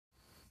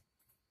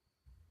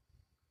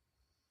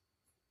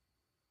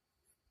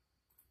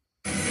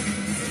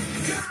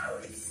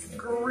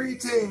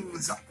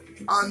Greetings,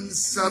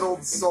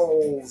 unsettled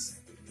souls.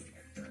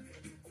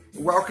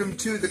 Welcome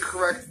to The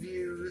Correct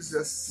Views,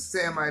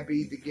 Sam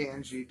Di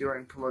Gangi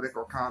doing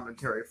political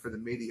commentary for the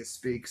Media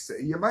Speaks.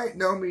 You might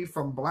know me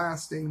from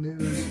Blasting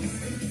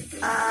News.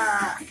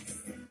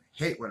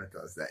 Hate when it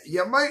does that.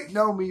 You might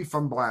know me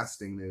from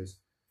Blasting News.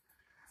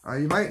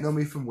 You might know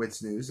me from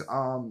WitsNews.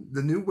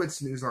 The new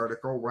WitsNews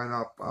article went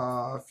up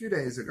a few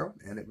days ago,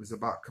 and it was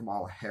about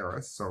Kamala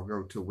Harris, so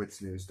go to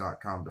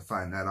witsnews.com to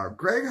find that out.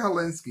 Greg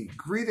Holinsky,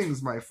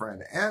 greetings, my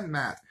friend, and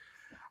Matt.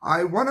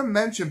 I want to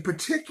mention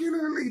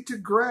particularly to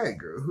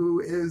Greg, who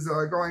is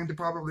going to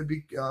probably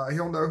be,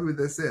 he'll know who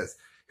this is.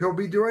 He'll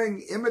be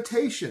doing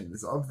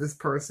imitations of this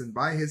person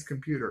by his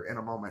computer in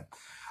a moment.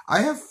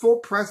 I have full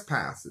press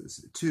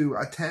passes to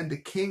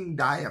attend King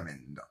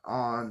Diamond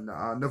on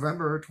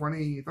November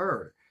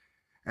 23rd.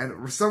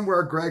 And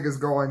somewhere Greg is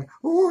going,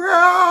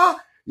 "Hoo-rah!"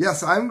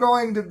 Yes, I'm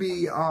going to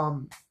be, I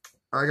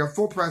got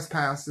full press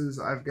passes.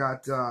 I've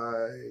got,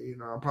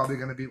 I'm probably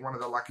going to be one of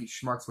the lucky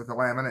schmucks with a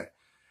laminate.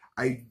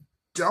 I'm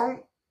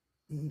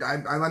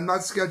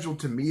not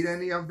scheduled to meet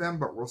any of them,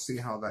 but we'll see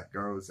how that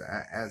goes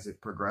as it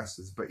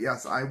progresses. But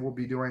yes, I will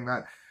be doing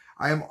that.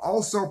 I am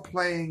also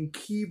playing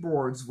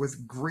keyboards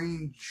with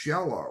green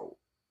jello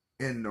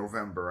in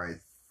November. I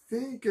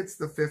think it's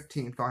the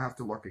 15th. I'll have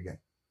to look again.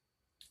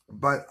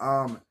 But,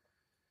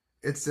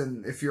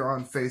 if you're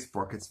on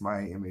Facebook, it's my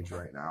image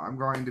right now. I'm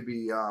going to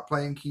be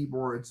playing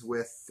keyboards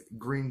with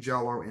green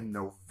jello in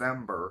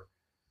November.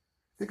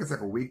 I think it's like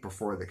a week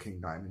before the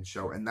King Diamond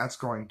show, and that's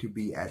going to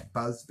be at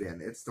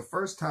Buzzbin. It's the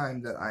first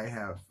time that I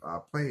have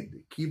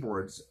played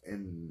keyboards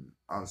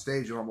on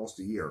stage in almost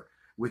a year,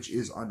 which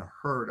is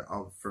unheard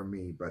of for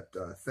me, but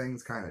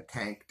things kind of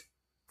tanked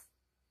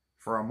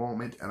for a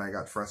moment, and I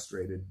got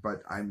frustrated,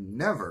 but I'm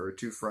never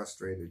too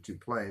frustrated to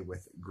play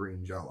with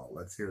green jello.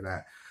 Let's hear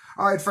that.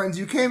 All right, friends,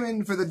 you came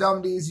in for the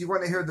Dumdies. You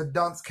want to hear the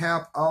Dunce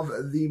Cap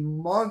of the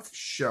Month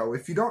show.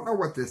 If you don't know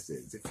what this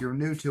is, if you're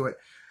new to it,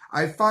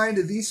 I find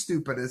the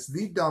stupidest,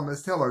 the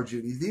dumbest, hello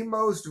Judy, the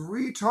most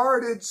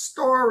retarded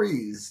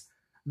stories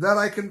that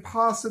I can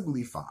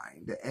possibly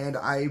find, and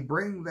I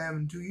bring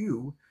them to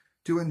you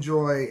to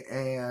enjoy,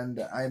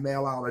 and I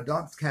mail out a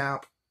Dunce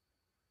Cap,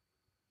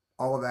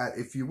 all of that.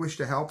 If you wish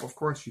to help, of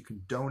course, you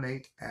can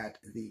donate at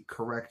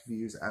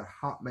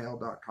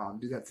thecorrectviews@hotmail.com.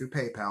 Do that through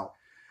PayPal.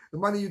 The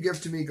money you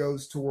give to me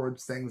goes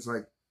towards things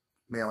like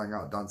mailing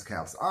out dunce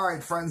caps. All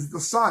right, friends,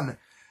 the Sun.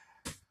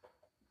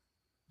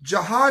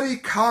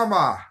 Jihadi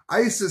Karma,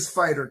 ISIS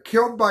fighter,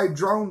 killed by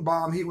drone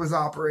bomb he was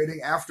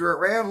operating after it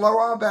ran low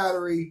on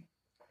battery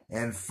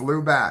and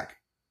flew back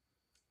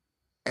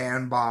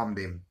and bombed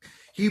him.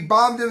 He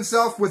bombed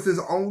himself with his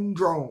own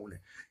drone.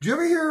 Do you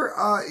ever hear,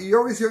 you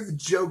always hear the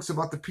jokes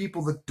about the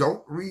people that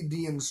don't read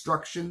the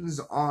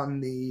instructions on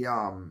the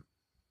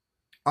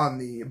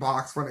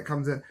box when it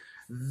comes in?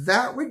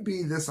 That would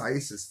be this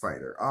ISIS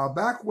fighter.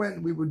 Back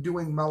when we were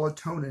doing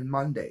Melatonin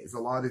Mondays, a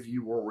lot of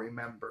you will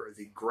remember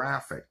the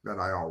graphic that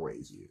I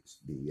always use.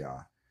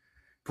 The,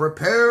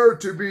 prepare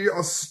to be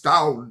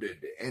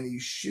astounded. And he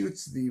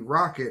shoots the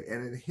rocket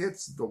and it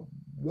hits the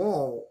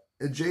wall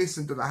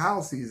adjacent to the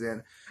house he's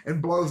in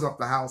and blows up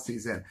the house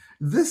he's in.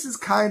 This is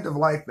kind of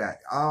like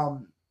that.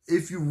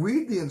 If you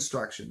read the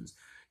instructions,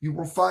 you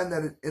will find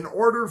that in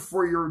order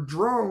for your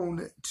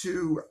drone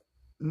to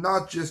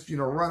not just,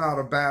 run out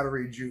of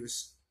battery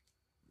juice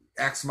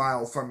X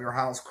miles from your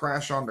house,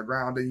 crash on the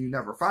ground, and you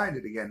never find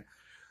it again,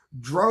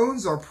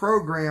 drones are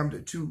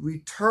programmed to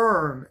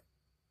return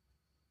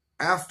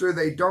after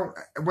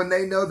when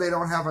they know they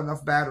don't have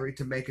enough battery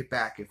to make it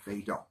back if they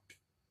don't.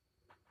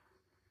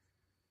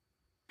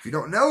 If you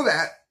don't know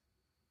that,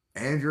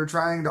 and you're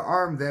trying to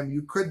arm them,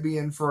 you could be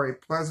in for a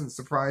pleasant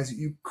surprise.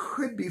 You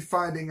could be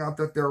finding out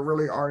that there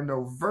really are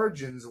no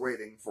virgins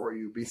waiting for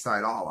you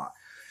beside Allah.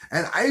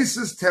 An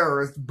ISIS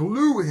terrorist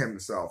blew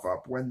himself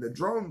up when the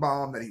drone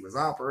bomb that he was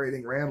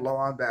operating ran low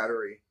on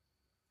battery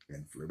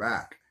and flew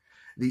back.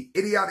 The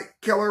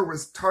idiotic killer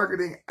was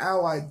targeting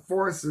Allied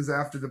forces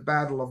after the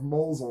Battle of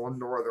Mosul in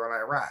northern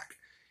Iraq.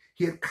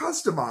 He had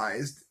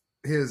customized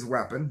his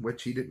weapon,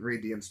 which he didn't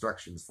read the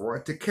instructions for,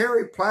 to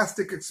carry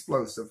plastic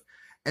explosive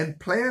and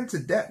planned to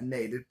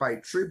detonate it by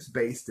troops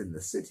based in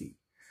the city.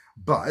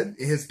 But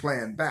his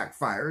plan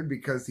backfired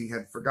because he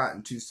had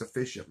forgotten to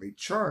sufficiently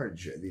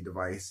charge the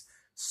device.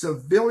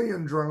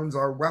 Civilian drones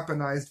are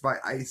weaponized by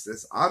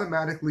ISIS,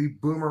 automatically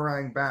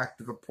boomerang back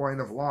to the point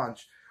of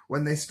launch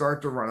when they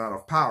start to run out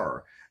of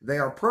power. They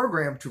are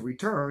programmed to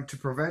return to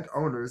prevent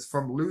owners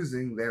from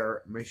losing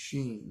their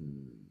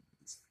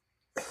machines.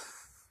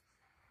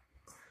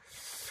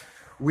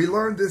 We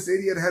learned this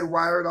idiot had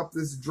wired up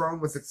this drone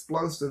with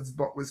explosives,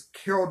 but was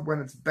killed when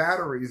its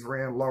batteries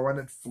ran low and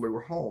it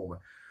flew home.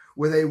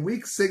 With a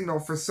weak signal,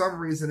 for some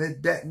reason,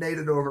 it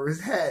detonated over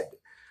his head.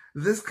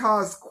 This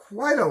caused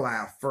quite a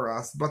laugh for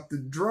us, but the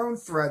drone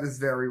threat is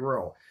very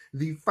real.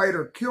 The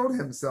fighter killed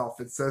himself,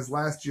 it says,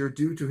 last year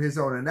due to his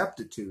own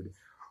ineptitude,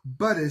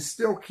 but is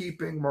still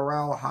keeping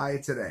morale high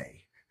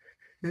today.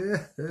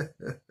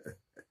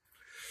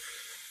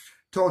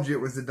 Told you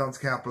it was the Dunce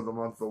Cap of the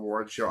Month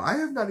award show. I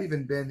have not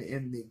even been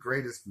in the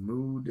greatest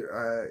mood.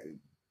 I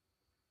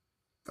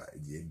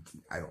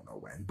don't know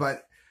when,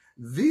 but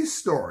these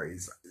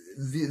stories,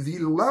 the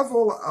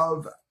level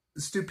of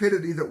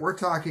stupidity that we're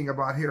talking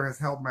about here has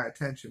held my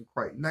attention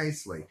quite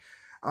nicely.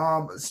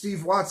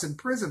 Steve Watson,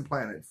 Prison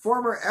Planet,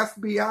 former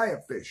FBI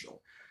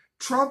official.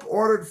 Trump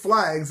ordered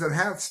flags at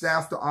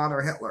half-staff to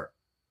honor Hitler.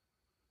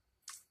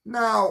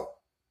 Now,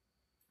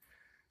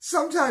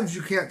 sometimes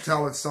you can't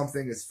tell if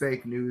something is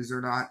fake news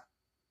or not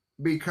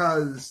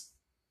because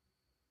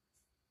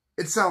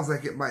it sounds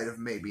like it might have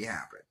maybe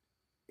happened.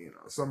 You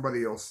know,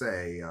 somebody will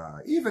say,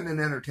 even in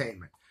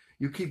entertainment,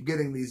 you keep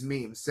getting these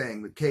memes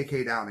saying that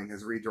KK Downing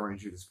has rejoined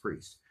Judas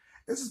Priest.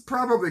 This is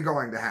probably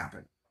going to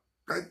happen.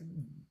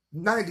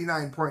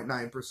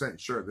 99.9%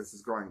 sure this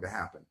is going to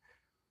happen.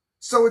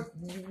 So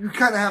you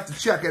kind of have to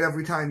check it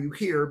every time you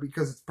hear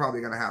because it's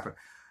probably going to happen.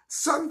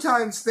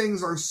 Sometimes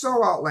things are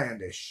so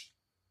outlandish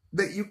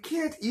that you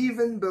can't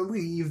even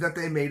believe that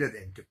they made it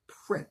into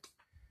print.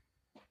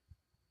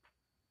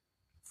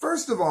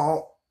 First of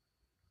all,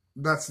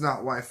 that's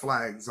not why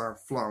flags are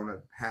flown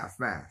at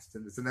half-mast.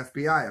 And as an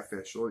FBI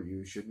official,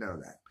 you should know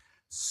that.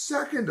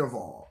 Second of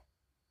all,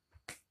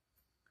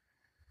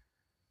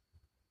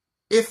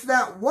 if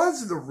that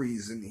was the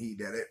reason he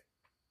did it,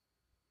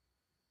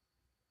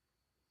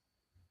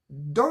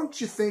 don't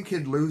you think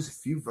he'd lose a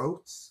few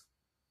votes?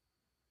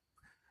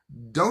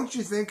 Don't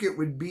you think it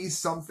would be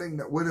something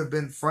that would have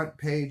been front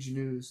page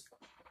news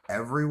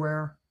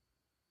everywhere?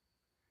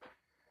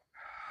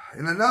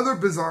 In another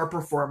bizarre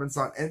performance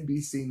on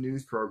NBC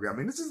News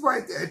programming, this is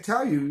why I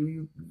tell you,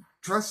 you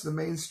trust the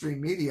mainstream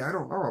media. I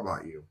don't know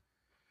about you.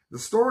 The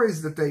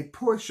stories that they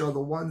push are the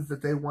ones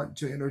that they want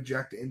to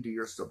interject into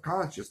your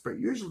subconscious, but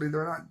usually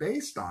they're not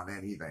based on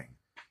anything.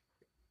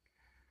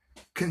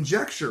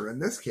 Conjecture in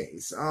this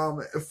case.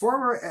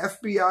 Former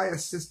FBI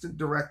Assistant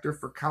Director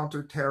for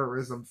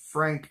Counterterrorism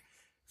Frank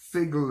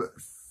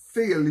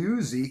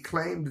Figliuzzi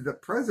claimed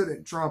that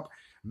President Trump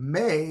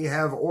may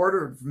have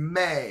ordered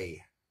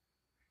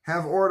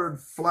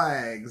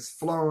flags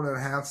flown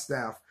at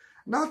half-staff,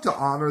 not to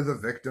honor the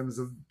victims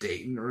of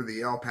Dayton or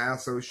the El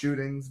Paso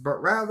shootings,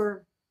 but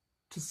rather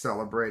to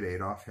celebrate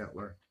Adolf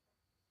Hitler.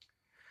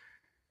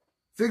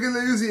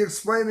 Figliuzzi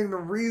explaining the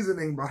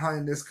reasoning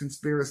behind this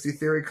conspiracy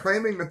theory,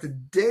 claiming that the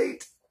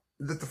date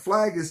that the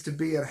flag is to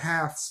be at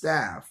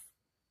half-staff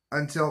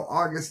until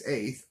August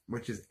 8th,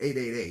 which is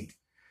 888,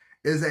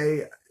 is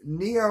a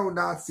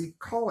neo-Nazi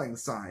calling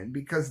sign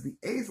because the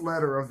 8th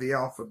letter of the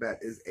alphabet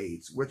is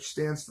 8, which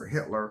stands for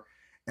Hitler,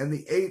 and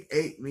the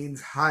 88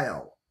 means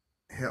Heil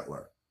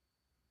Hitler.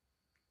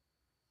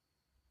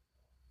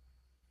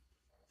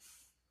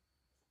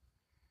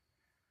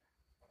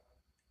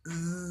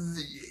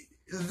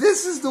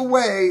 This is the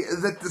way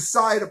that the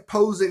side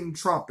opposing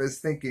Trump is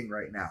thinking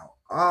right now.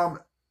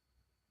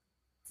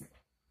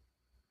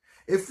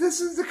 If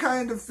this is the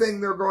kind of thing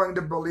they're going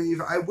to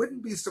believe, I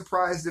wouldn't be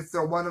surprised if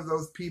they're one of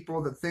those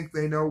people that think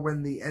they know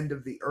when the end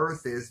of the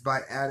earth is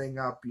by adding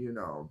up,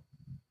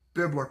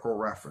 biblical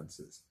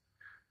references.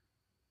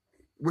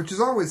 Which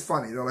is always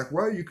funny. They're like,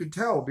 well, you could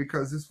tell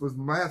because this was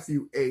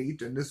Matthew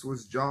 8 and this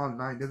was John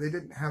 9. They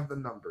didn't have the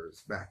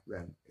numbers back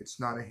then. It's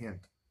not a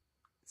hint.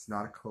 It's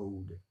not a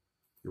code.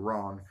 You're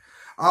wrong.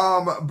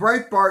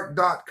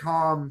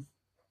 Breitbart.com.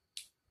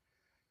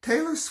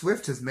 Taylor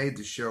Swift has made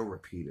the show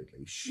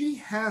repeatedly. She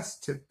has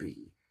to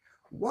be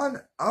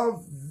one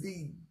of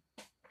the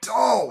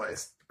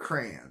dullest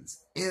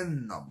crayons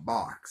in the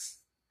box.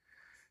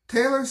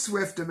 Taylor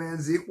Swift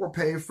demands equal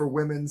pay for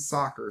women's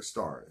soccer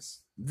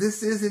stars.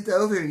 This isn't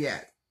over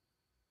yet.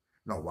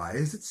 Now, why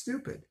is it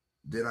stupid?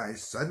 Did I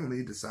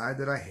suddenly decide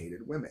that I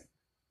hated women?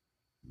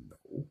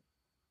 No.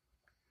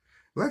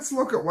 Let's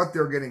look at what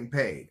they're getting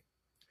paid.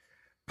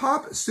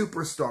 Pop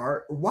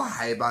superstar,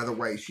 why, by the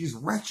way? She's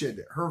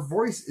wretched. Her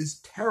voice is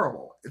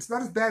terrible. It's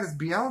not as bad as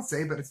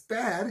Beyonce, but it's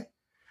bad.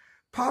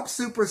 Pop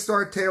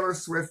superstar Taylor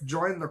Swift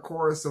joined the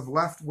chorus of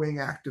left-wing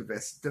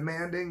activists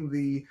demanding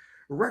the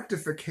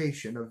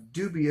rectification of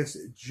dubious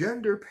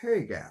gender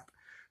pay gap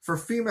for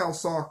female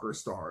soccer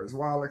stars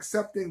while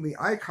accepting the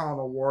Icon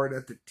Award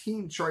at the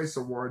Teen Choice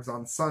Awards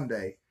on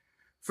Sunday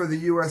for the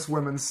U.S.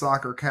 women's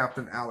soccer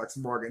captain Alex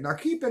Morgan. Now,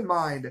 keep in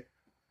mind,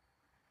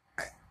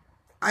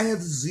 I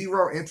have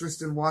zero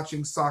interest in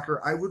watching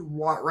soccer. I would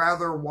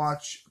rather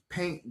watch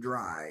paint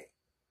dry.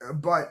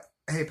 But,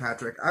 hey,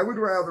 Patrick, I would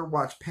rather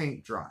watch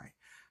paint dry.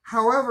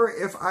 However,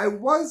 if I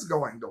was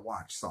going to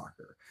watch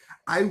soccer,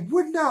 I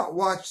would not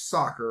watch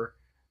soccer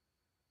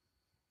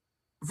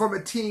from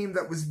a team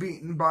that was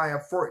beaten by a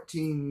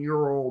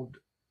 14-year-old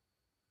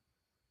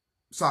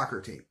soccer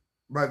team.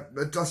 But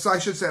I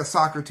should say a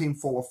soccer team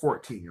full of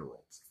 14-year-olds.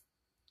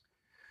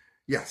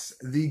 Yes,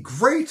 the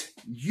great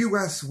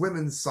U.S.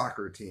 women's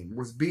soccer team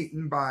was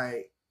beaten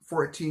by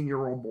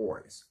 14-year-old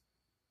boys.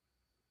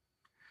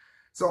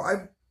 So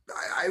I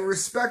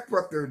respect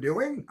what they're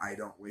doing. I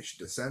don't wish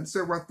to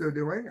censor what they're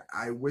doing.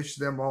 I wish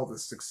them all the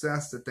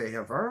success that they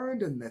have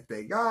earned and that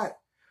they got.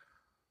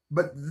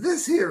 But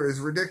this here is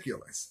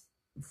ridiculous.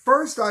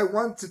 First, I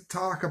want to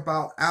talk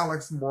about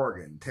Alex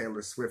Morgan.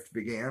 Taylor Swift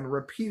began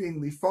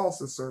repeating the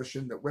false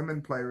assertion that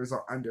women players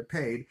are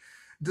underpaid,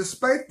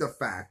 despite the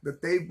fact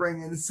that they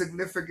bring in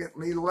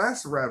significantly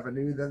less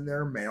revenue than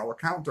their male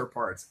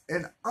counterparts.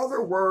 In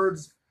other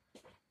words,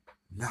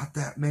 not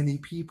that many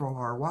people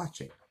are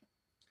watching.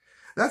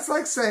 That's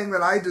like saying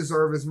that I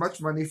deserve as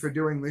much money for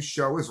doing this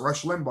show as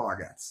Rush Limbaugh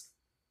gets.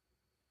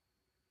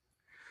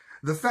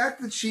 The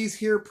fact that she's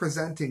here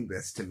presenting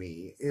this to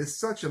me is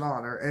such an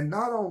honor, and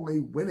not only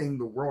winning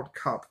the World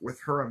Cup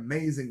with her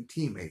amazing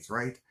teammates,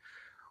 right?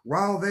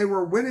 While they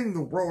were winning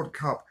the World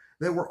Cup,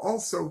 they were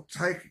also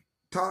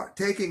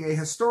taking a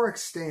historic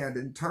stand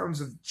in terms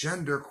of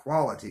gender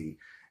equality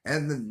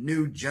and the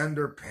new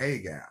gender pay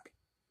gap.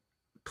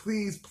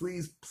 Please,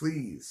 please,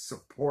 please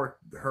support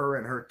her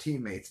and her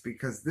teammates,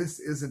 because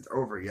this isn't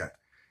over yet.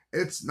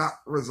 It's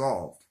not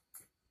resolved.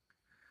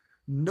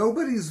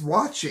 Nobody's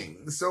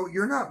watching, so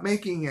you're not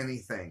making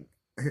anything.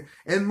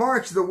 In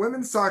March, the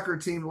women's soccer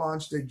team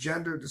launched a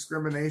gender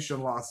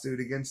discrimination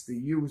lawsuit against the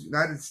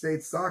United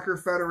States Soccer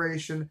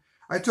Federation.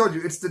 I told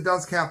you, it's the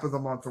DUNCE Cap of the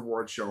Month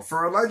award show.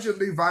 For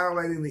allegedly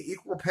violating the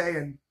Equal Pay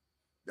and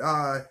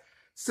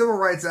Civil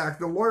Rights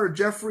Act, the lawyer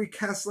Jeffrey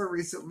Kessler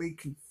recently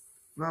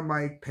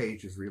my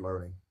page is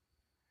reloading.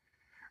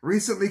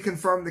 Recently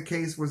confirmed the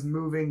case was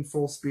moving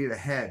full speed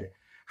ahead.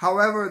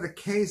 However, the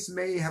case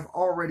may have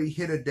already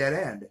hit a dead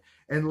end.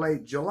 In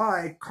late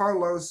July,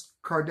 Carlos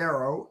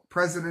Cardero,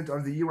 president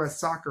of the U.S.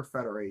 Soccer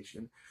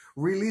Federation,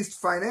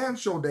 released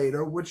financial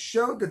data which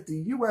showed that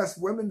the U.S.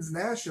 women's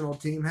national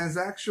team has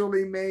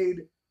actually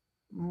made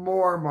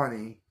more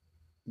money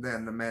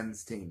than the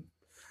men's team.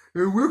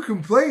 We're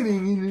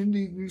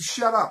complaining.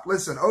 Shut up.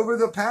 Listen, over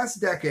the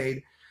past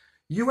decade,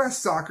 U.S.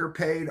 soccer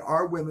paid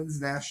our women's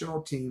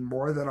national team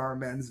more than our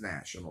men's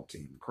national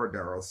team,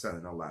 Cordero said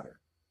in a letter.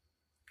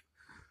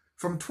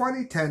 From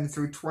 2010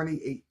 through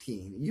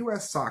 2018,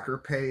 U.S. soccer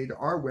paid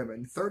our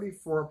women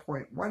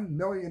 $34.1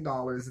 million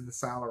in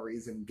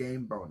salaries and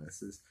game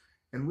bonuses,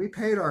 and we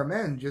paid our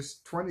men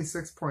just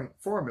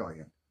 $26.4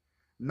 million,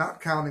 not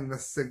counting the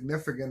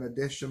significant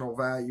additional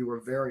value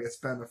of various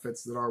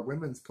benefits that our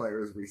women's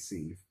players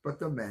receive, but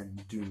the men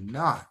do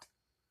not.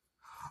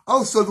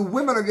 Oh, so the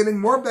women are getting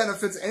more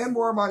benefits and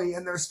more money,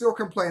 and they're still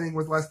complaining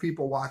with less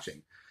people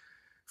watching.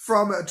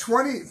 From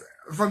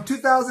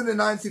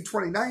 2009 to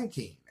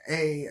 2019,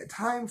 a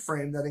time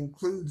frame that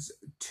includes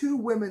 2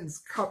 Women's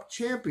Cup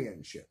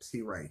championships,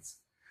 he writes,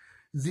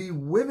 the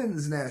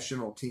women's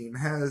national team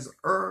has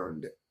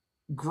earned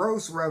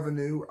gross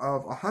revenue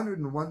of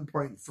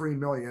 $101.3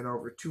 million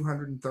over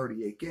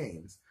 238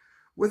 games,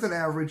 with an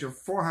average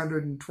of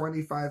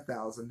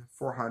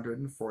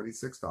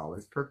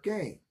 $425,446 per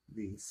game,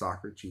 the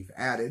soccer chief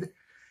added.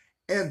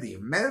 And the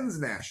men's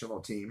national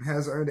team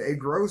has earned a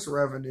gross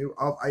revenue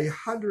of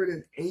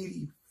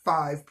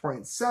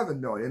 $185.7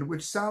 million,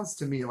 which sounds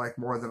to me like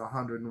more than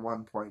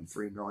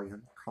 $101.3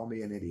 million. Call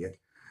me an idiot.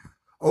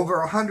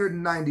 Over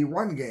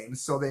 191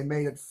 games, so they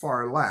made it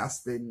far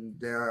less.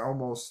 They're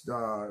almost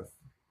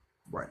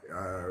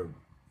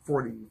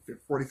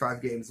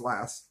 45 games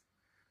less,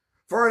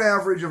 for an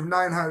average of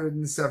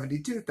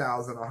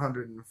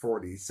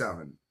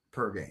 $972,147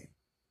 per game.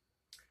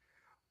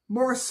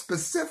 More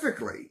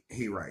specifically,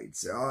 he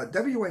writes,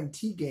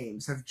 WNT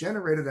games have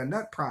generated a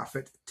net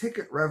profit,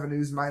 ticket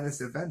revenues minus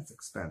events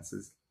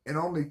expenses, in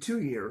only 2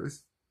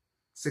 years,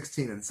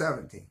 16 and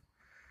 17.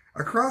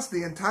 Across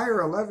the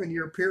entire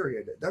 11-year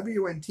period,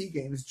 WNT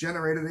games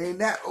generated a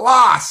net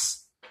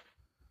loss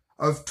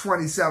of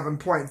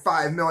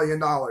 $27.5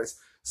 million.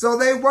 So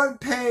they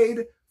weren't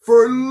paid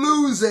for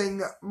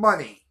losing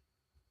money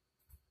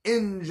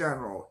in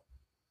general.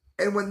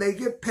 And when they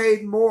get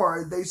paid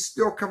more, they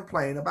still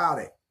complain about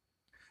it.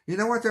 You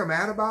know what they're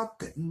mad about?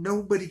 That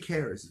nobody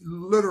cares.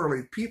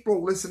 Literally,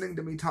 people listening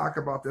to me talk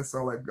about this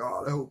are like,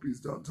 God, I hope he's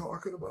done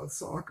talking about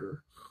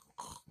soccer.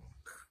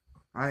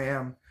 I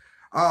am.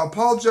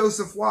 Paul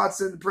Joseph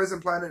Watson, Prison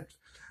Planet.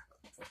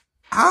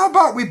 How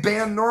about we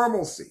ban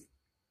normalcy?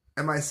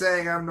 Am I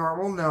saying I'm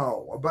normal?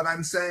 No. But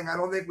I'm saying I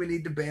don't think we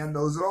need to ban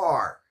those that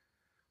are.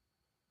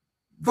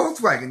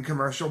 Volkswagen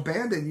commercial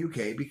banned in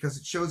UK because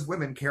it shows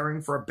women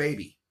caring for a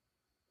baby.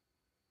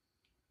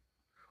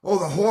 Oh,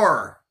 the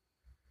horror.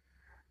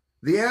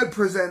 The ad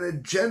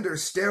presented gender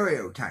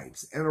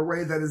stereotypes in a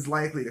way that is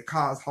likely to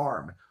cause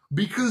harm.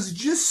 Because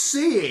just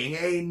seeing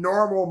a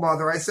normal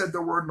mother, I said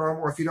the word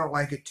normal, if you don't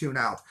like it, tune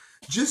out.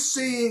 Just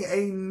seeing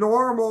a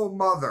normal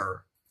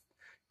mother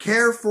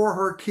care for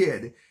her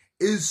kid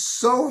is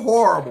so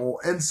horrible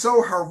and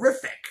so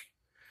horrific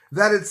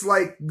that it's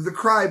like the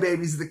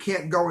crybabies that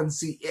can't go and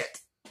see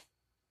it.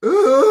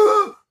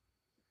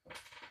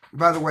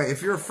 By the way,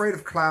 if you're afraid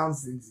of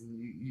clowns,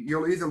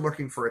 you're either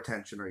looking for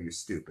attention or you're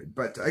stupid.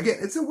 But again,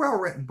 it's a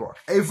well-written book.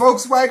 A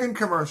Volkswagen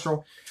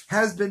commercial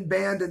has been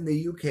banned in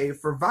the UK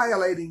for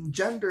violating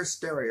gender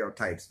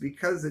stereotypes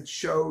because it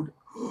showed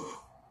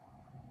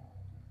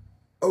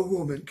a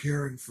woman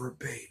caring for a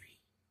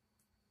baby.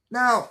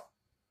 Now,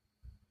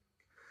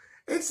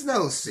 It's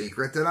no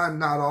secret that I'm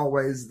not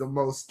always the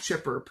most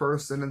chipper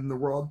person in the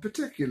world,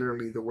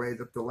 particularly the way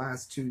that the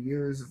last 2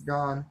 years have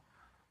gone.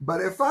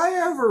 But if I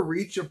ever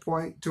reach a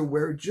point to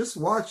where just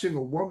watching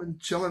a woman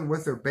chilling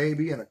with her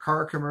baby in a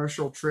car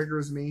commercial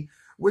triggers me,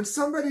 would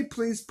somebody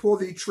please pull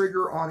the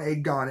trigger on a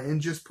gun and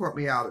just put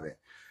me out of it?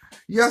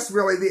 Yes,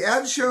 really, the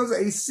ad shows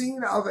a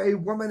scene of a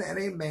woman and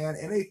a man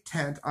in a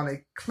tent on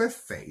a cliff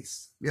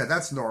face. Yeah,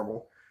 that's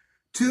normal.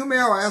 2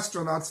 male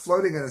astronauts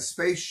floating in a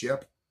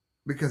spaceship,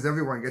 because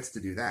everyone gets to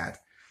do that,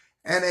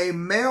 and a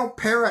male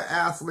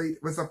para-athlete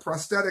with a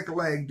prosthetic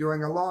leg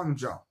doing a long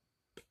jump.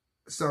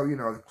 So,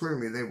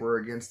 clearly they were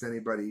against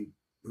anybody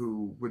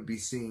who would be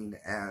seen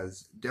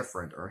as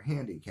different or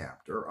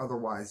handicapped or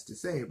otherwise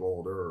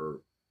disabled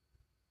or,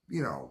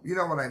 you know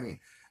what I mean.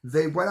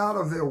 They went out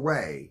of their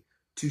way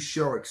to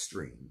show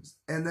extremes.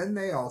 And then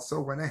they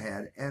also went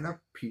ahead and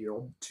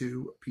appealed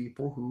to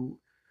people who,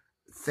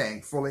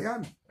 thankfully,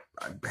 I'm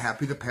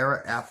happy the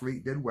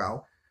para-athlete did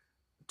well,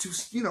 to,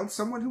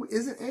 someone who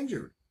isn't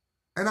injured.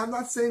 And I'm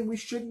not saying we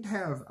shouldn't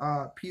have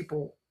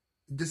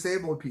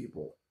disabled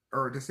people,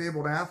 or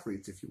disabled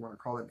athletes, if you want to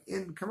call them,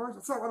 in commercials.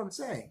 That's not what I'm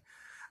saying.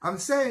 I'm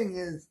saying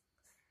is,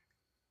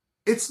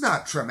 it's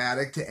not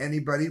traumatic to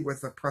anybody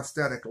with a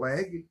prosthetic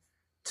leg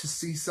to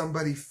see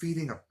somebody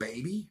feeding a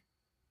baby.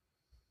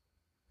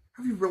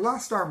 Have you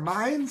lost our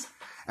minds?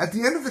 At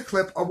the end of the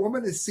clip, a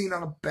woman is seen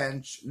on a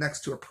bench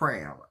next to a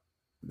pram.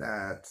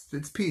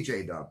 It's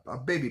PJ Dub, a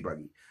baby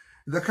buggy.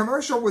 The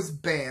commercial was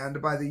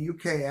banned by the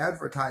UK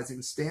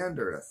Advertising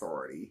Standard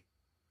Authority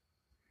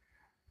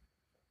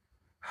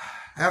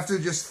after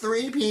just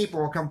 3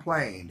 people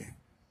complained,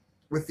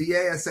 with the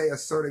ASA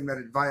asserting that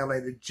it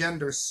violated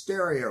gender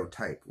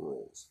stereotype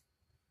rules.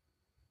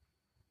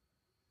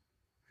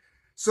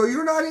 So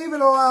you're not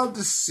even allowed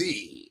to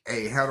see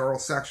a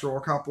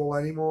heterosexual couple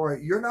anymore.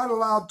 You're not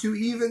allowed to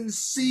even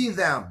see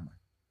them.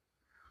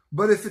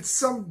 But if it's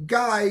some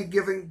guy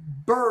giving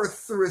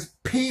birth through his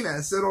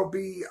penis, it'll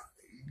be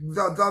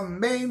the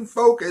main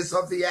focus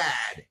of the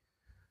ad.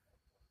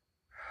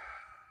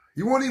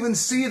 You won't even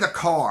see the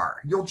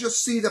car. You'll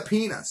just see the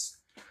penis.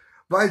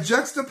 By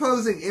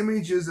juxtaposing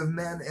images of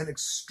men in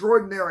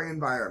extraordinary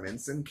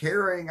environments and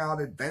carrying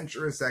out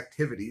adventurous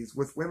activities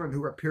with women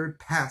who appeared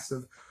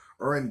passive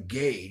or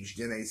engaged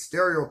in a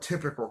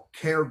stereotypical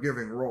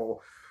caregiving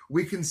role,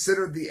 we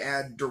considered the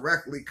ad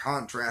directly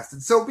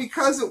contrasted. So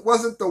because it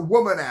wasn't the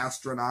woman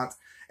astronaut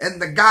and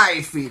the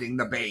guy feeding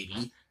the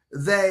baby,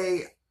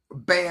 they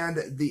banned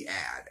the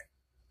ad.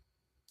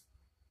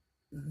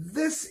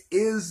 This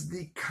is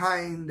the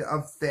kind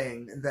of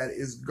thing that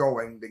is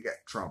going to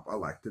get Trump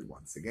elected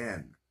once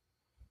again.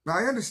 Now,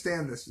 I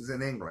understand this is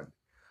in England,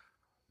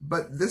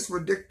 but this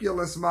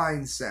ridiculous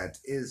mindset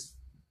is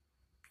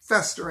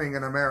festering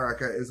in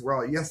America as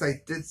well. Yes,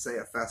 I did say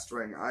a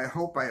festering. I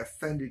hope I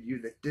offended you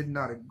that did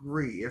not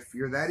agree. If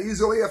you're that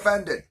easily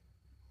offended,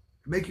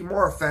 to make you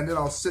more offended,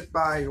 I'll sit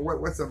by.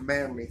 What's a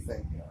manly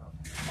thing?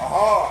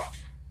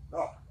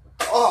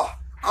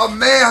 A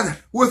man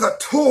with a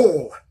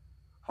tool.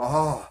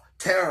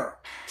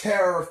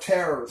 Terror of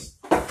terrors.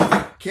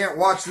 Can't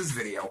watch this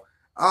video.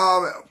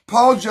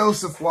 Paul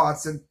Joseph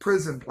Watson,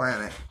 Prison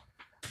Planet.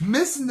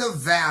 Miss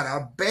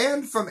Nevada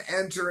banned from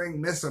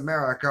entering Miss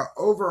America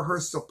over her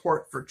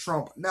support for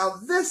Trump. Now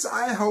this,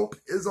 I hope,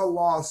 is a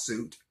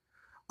lawsuit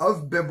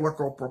of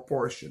biblical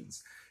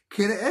proportions.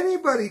 Can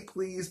anybody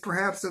please,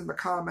 perhaps in the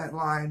comment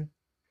line,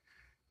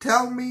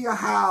 tell me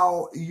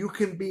how you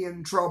can be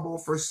in trouble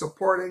for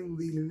supporting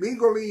the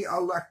legally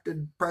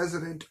elected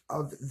president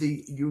of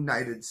the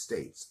United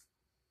States?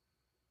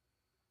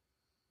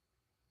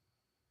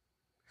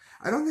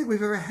 I don't think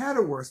we've ever had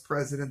a worse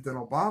president than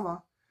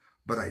Obama,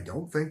 but I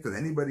don't think that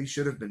anybody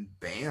should have been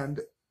banned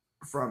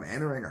from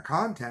entering a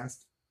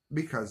contest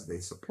because they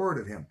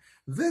supported him.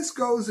 This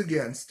goes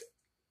against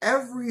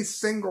every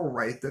single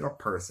right that a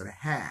person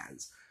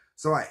has.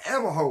 So I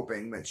am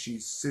hoping that she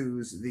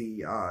sues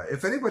the,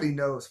 if anybody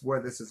knows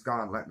where this has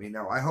gone, let me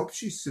know. I hope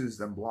she sues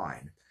them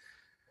blind.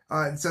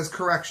 It says,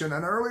 correction,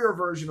 an earlier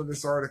version of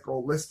this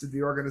article listed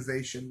the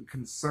organization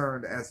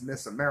concerned as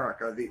Miss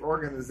America. The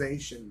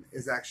organization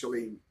is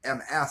actually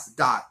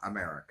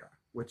MS.America,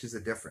 which is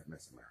a different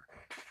Miss America.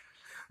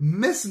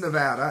 Miss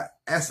Nevada,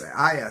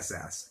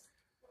 ISS,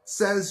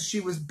 says she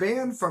was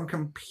banned from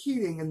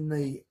competing in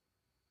the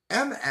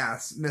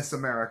MS Miss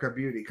America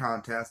beauty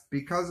contest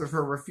because of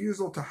her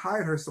refusal to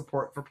hide her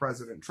support for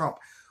President Trump.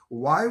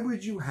 Why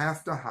would you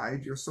have to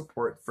hide your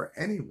support for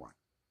anyone?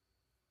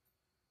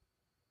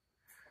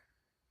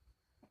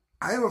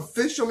 I am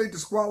officially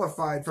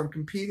disqualified from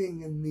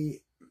competing in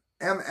the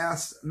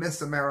MS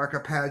Miss America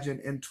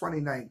pageant in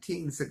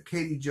 2019, said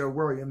Katie Jo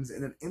Williams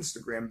in an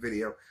Instagram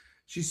video.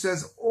 She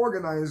says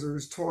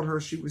organizers told her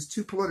she was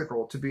too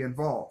political to be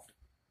involved.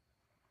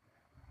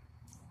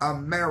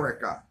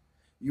 America.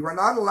 You are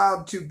not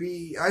allowed to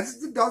be, it's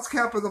the Dunce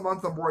Cap of the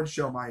Month award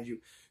show, mind you.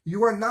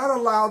 You are not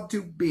allowed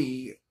to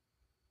be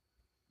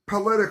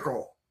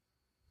political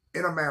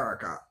in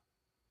America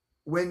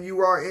when you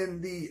are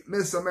in the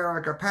Miss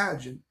America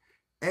pageant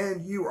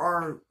and you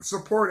are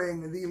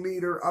supporting the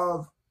leader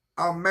of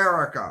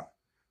America,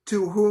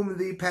 to whom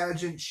the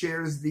pageant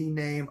shares the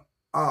name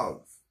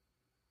of.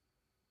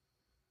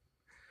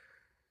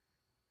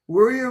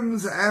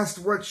 Williams asked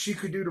what she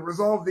could do to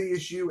resolve the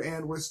issue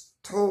and was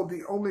told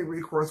the only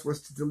recourse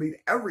was to delete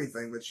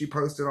everything that she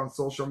posted on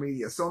social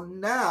media. So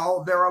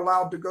now they're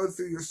allowed to go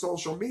through your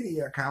social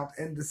media account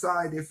and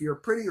decide if you're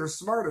pretty or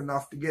smart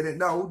enough to get it.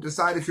 No,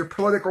 decide if your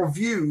political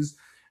views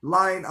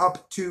line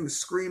up to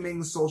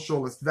screaming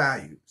socialist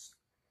values.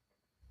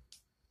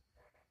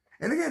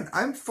 And again,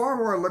 I'm far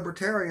more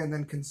libertarian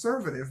than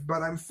conservative,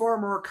 but I'm far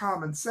more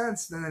common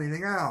sense than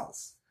anything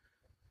else.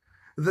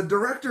 The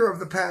director of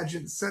the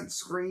pageant sent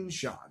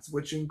screenshots,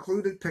 which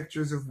included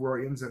pictures of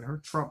Williams in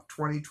her Trump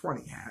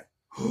 2020 hat,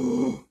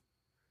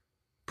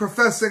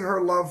 professing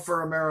her love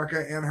for America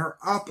and her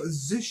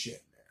opposition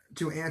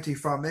to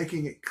Antifa,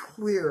 making it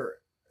clear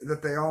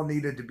that they all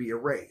needed to be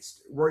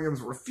erased.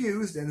 Williams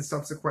refused and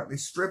subsequently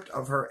stripped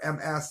of her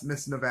MS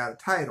Miss Nevada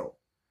title.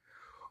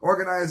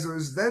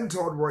 Organizers then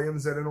told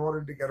Williams that in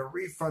order to get a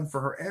refund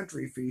for her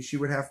entry fee, she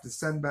would have to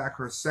send back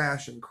her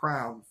sash and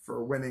crown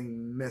for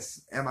winning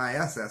Miss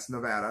MISS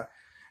Nevada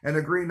and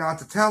agree not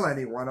to tell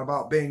anyone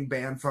about being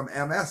banned from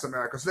MS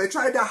America. So they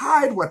tried to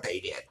hide what they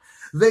did.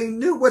 They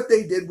knew what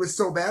they did was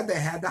so bad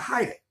they had to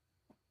hide it.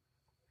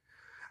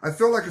 I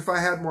feel like if I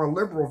had more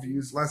liberal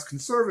views, less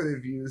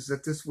conservative views,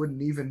 that this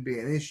wouldn't even be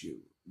an issue,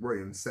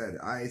 Williams said.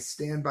 I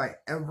stand by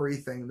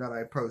everything that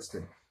I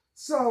posted.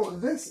 So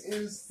this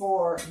is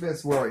for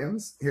Miss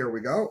Williams. Here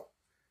we go.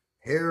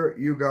 Here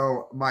you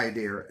go, my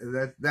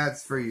dear.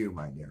 That's for you,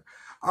 my dear.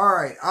 All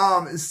right.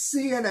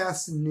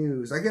 CNS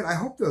News. Again, I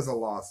hope there's a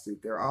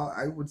lawsuit there.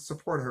 I would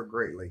support her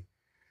greatly.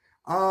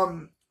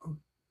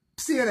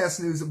 CNS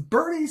News.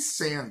 Bernie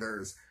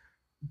Sanders,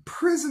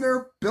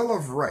 prisoner Bill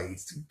of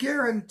Rights,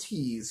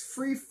 guarantees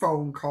free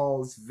phone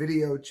calls,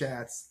 video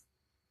chats,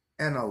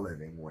 and a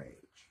living wage.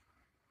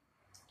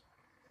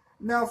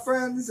 Now,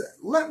 friends,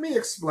 let me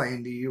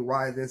explain to you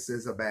why this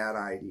is a bad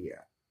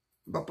idea.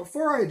 But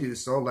before I do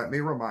so, let me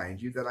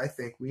remind you that I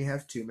think we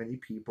have too many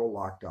people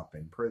locked up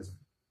in prison.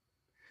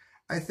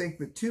 I think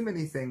that too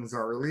many things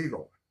are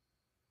illegal.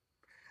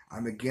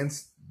 I'm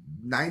against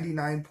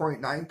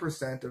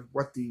 99.9% of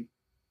what the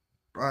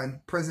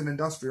prison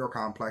industrial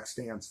complex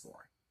stands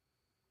for.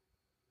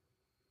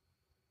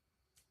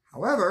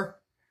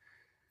 However,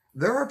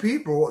 there are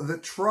people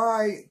that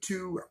try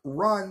to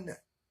run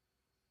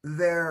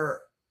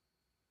their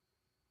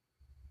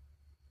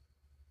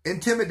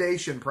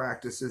intimidation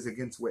practices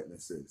against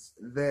witnesses,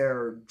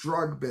 their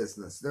drug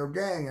business, their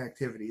gang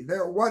activity,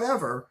 their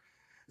whatever.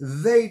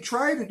 They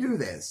try to do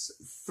this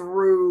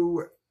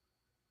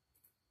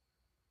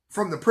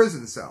from the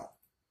prison cell.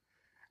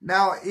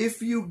 Now,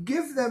 if you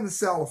give them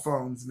cell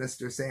phones,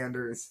 Mr.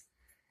 Sanders,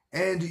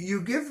 and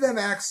you give them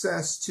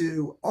access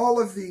to all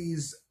of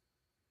these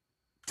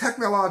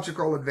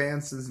technological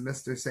advances,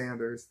 Mr.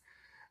 Sanders,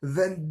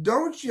 then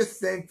don't you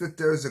think that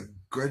there's a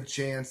good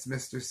chance,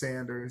 Mr.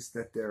 Sanders,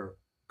 that they're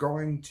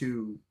going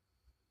to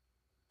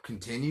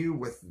continue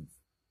with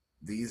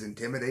these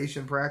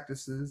intimidation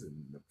practices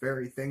and the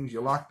very things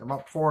you locked them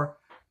up for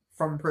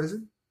from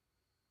prison?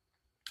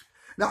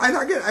 Now, and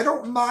again, I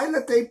don't mind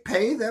that they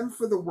pay them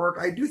for the work.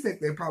 I do think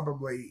they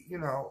probably,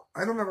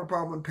 I don't have a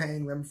problem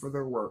paying them for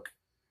their work.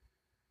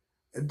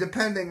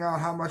 Depending on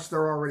how much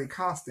they're already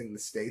costing the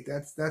state,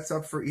 that's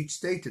up for each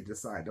state to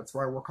decide. That's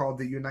why we're called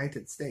the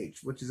United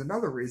States, which is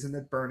another reason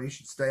that Bernie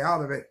should stay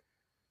out of it.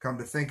 Come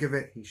to think of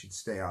it, he should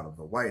stay out of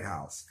the White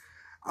House.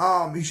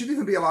 He shouldn't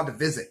even be allowed to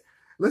visit.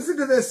 Listen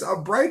to this,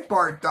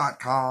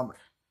 Breitbart.com.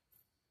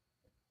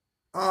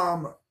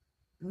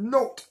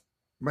 Note,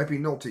 might be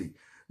Nolte.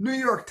 New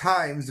York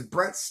Times,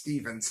 Brett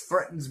Stevens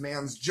threatens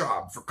man's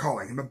job for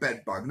calling him a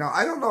bedbug. Now,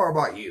 I don't know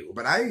about you,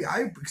 but I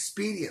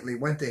expediently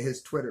went to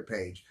his Twitter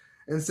page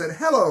and said,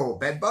 hello,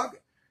 bedbug.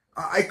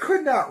 I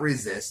could not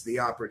resist the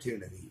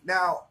opportunity.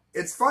 Now,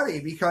 it's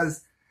funny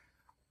because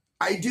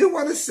I do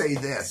want to say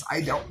this.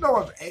 I don't know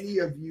if any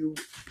of you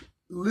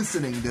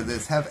listening to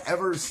this have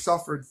ever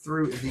suffered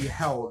through the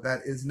hell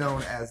that is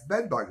known as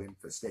bedbug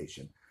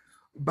infestation.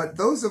 But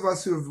those of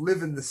us who have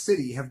lived in the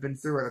city have been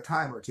through it a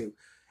time or two.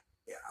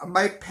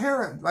 My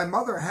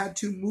mother had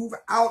to move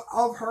out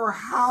of her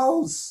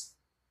house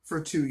for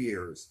 2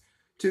 years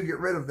to get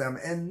rid of them.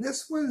 And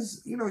this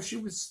was, she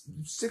was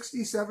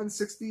 67,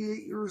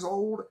 68 years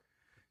old.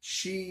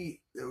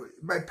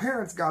 My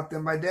parents got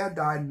them. My dad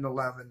died in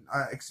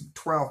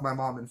 12, my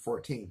mom in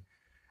 14.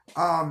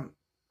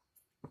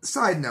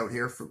 Side note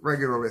here for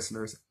regular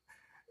listeners.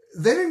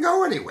 They didn't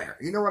go anywhere.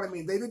 You know what I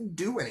mean? They didn't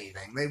do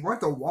anything. They went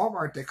to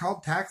Walmart. They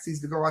called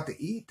taxis to go out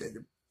to eat.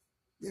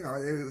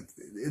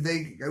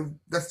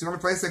 That's the only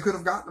place they could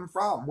have gotten them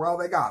from. Well,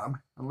 they got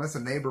them. Unless a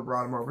neighbor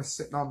brought them over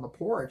sitting on the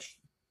porch.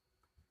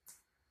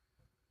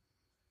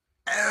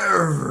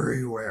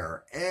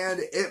 Everywhere. And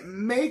it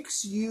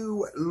makes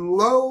you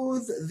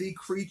loathe the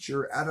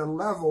creature at a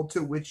level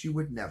to which you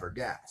would never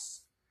guess.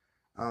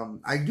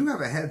 I do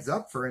have a heads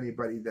up for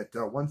anybody that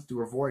wants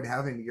to avoid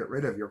having to get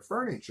rid of your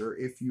furniture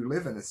if you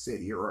live in a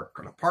city or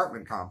an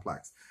apartment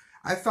complex.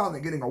 I found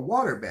that getting a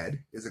water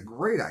bed is a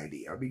great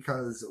idea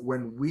because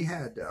when we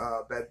had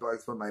bed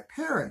bugs, when my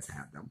parents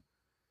had them,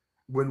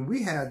 when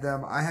we had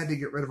them, I had to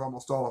get rid of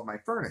almost all of my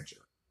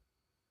furniture.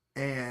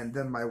 And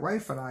then my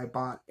wife and I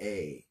bought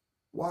a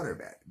water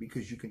bed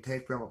because you can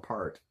take them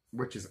apart,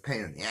 which is a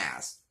pain in the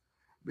ass.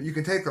 But you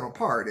can take them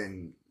apart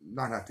and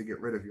not have to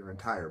get rid of your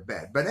entire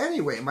bed. But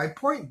anyway, my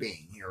point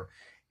being here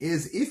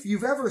is if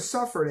you've ever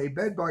suffered a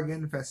bedbug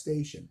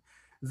infestation,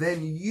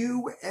 then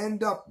you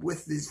end up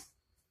with this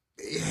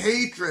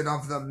hatred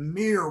of the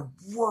mere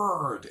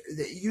word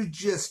that you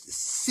just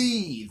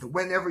seethe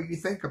whenever you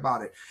think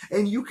about it.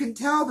 And you can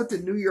tell that the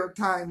New York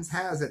Times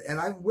has it. And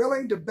I'm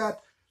willing to bet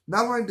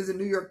not only does the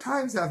New York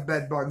Times have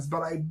bed bugs,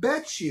 but I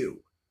bet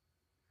you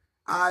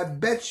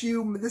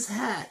this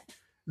hat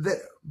that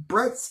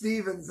Bret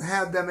Stephens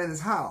had them in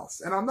his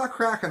house. And I'm not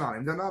cracking on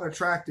him. They're not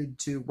attracted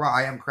to, well,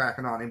 I am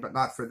cracking on him, but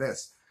not for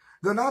this.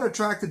 They're not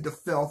attracted to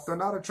filth. They're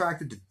not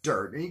attracted to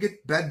dirt. And you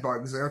get bed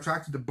bugs. They're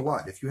attracted to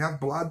blood. If you have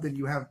blood, then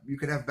you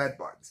could have bed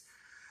bugs.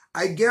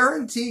 I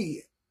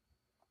guarantee,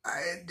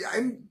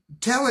 I'm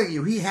telling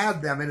you, he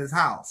had them in his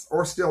house,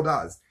 or still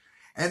does.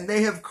 And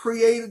they have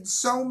created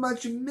so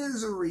much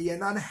misery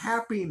and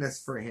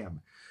unhappiness for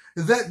him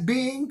that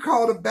being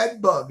called a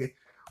bed bug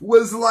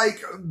was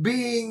like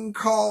being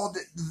called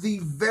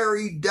the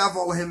very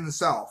devil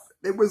himself.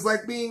 It was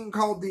like being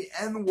called the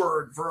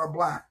N-word for a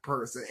black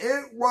person.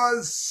 It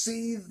was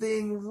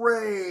seething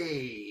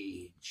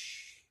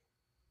rage.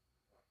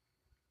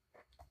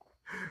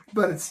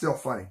 But it's still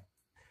funny.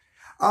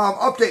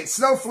 Update.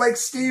 Snowflake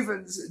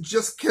Stevens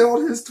just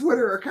killed his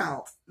Twitter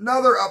account.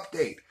 Another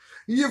update.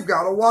 You've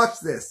got to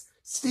watch this.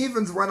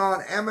 Stevens went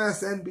on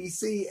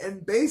MSNBC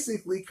and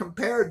basically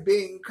compared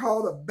being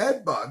called a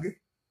bedbug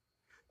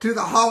to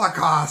the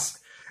Holocaust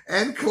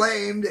and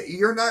claimed,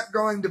 you're not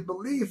going to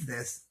believe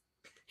this.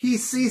 He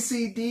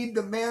CCD'd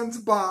the man's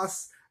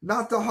boss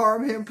not to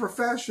harm him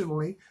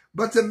professionally,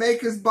 but to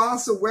make his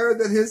boss aware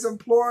that his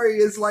employee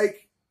is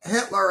like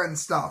Hitler and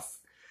stuff.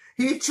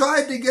 He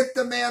tried to get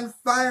the man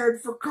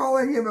fired for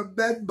calling him a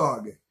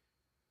bedbug.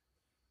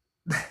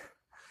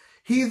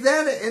 He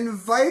then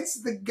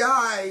invites the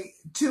guy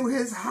to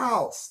his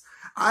house.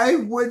 I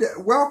would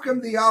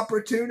welcome the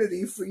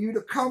opportunity for you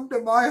to come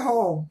to my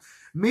home,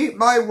 meet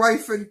my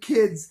wife and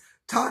kids,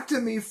 talk to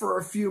me for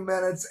a few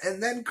minutes,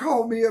 and then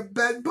call me a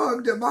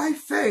bedbug to my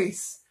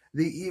face,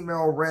 the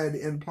email read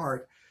in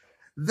part.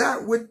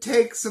 That would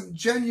take some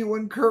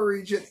genuine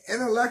courage and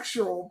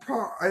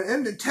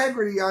and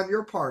integrity on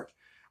your part.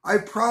 I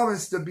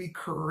promise to be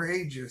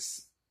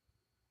courageous.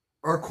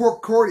 Or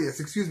courteous,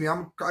 excuse me.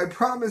 I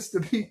promise to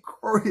be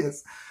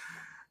courteous.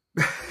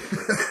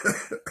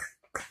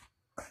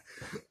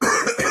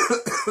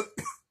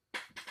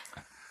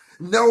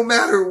 No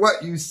matter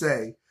what you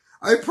say.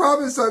 I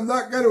promise I'm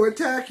not going to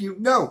attack you.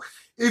 No,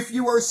 if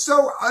you are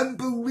so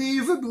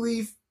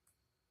unbelievably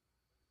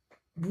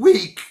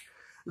weak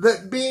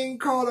that being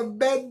called a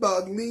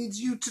bedbug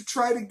leads you to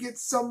try to get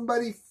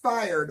somebody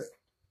fired,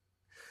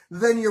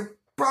 then you're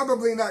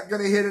probably not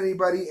going to hit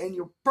anybody, and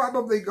you're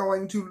probably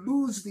going to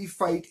lose the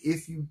fight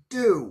if you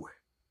do.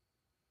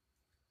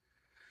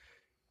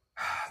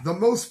 The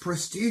most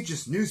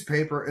prestigious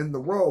newspaper in the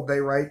world, they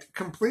write,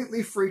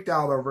 completely freaked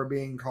out over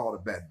being called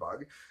a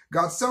bedbug.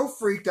 Got so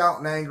freaked out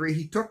and angry,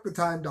 he took the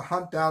time to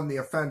hunt down the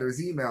offender's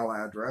email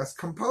address,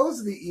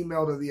 composed the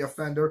email to the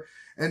offender,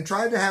 and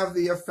tried to have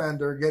the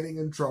offender getting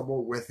in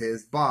trouble with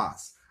his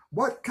boss.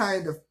 What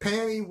kind of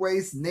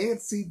panty-waist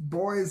Nancy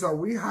boys are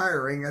we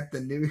hiring at the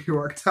New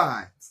York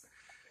Times?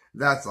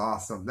 That's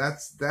awesome.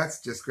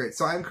 That's just great.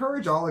 So I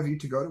encourage all of you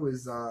to go to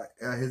his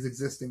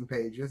existing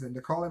pages and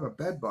to call him a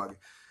bedbug.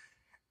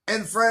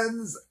 And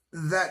friends,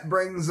 that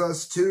brings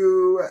us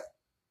to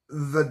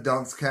the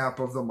Dunce Cap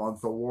of the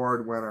Month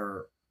award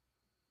winner.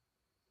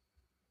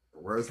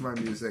 Where's my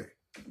music?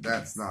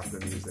 That's not the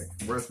music.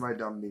 Where's my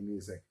Dumdy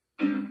music?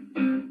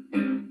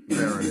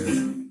 There it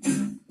is.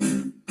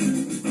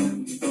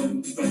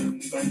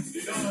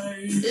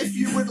 If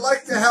you would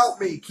like to help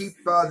me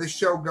keep the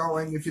show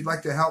going, if you'd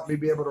like to help me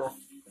be able to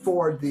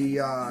afford the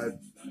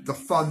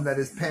fund that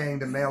is paying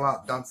to mail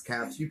out dunce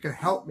caps, you can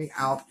help me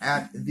out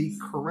at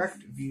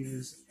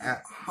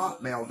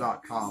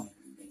thecorrectviews@hotmail.com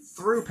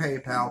through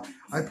PayPal.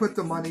 I put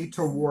the money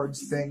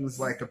towards things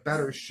like a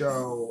better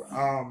show,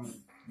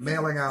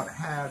 mailing out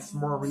hats,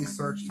 more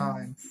research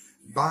time,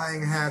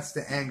 buying hats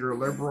to anger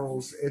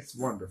liberals. It's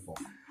wonderful.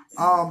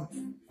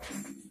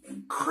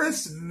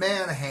 Chris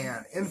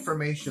Manahan,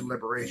 Information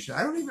Liberation.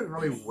 I don't even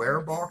really wear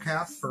ball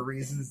caps for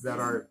reasons that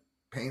are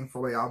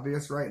painfully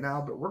obvious right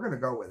now, but we're going to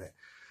go with it.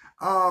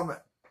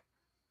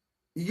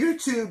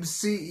 YouTube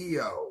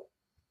CEO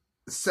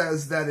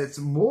says that it's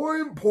more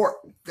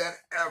important than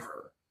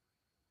ever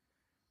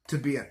to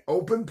be an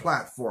open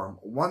platform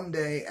one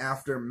day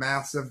after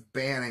massive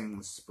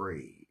banning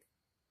spree.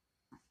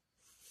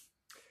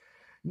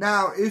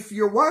 Now, if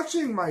you're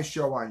watching my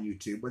show on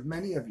YouTube, which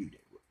many of you do,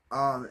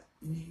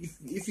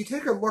 if you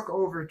take a look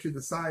over to the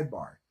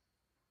sidebar,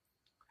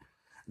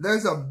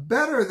 there's a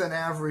better than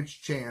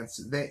average chance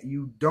that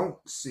you don't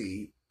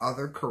see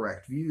other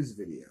correct views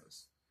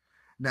videos.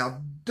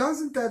 Now,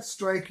 doesn't that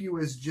strike you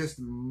as just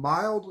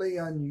mildly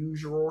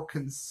unusual,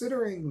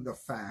 considering the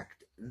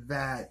fact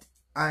that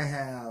I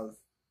have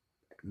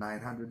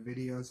 900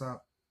 videos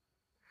up?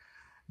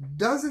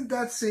 Doesn't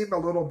that seem a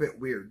little bit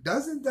weird?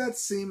 Doesn't that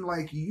seem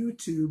like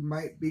YouTube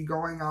might be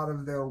going out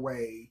of their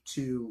way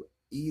to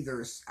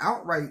either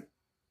outright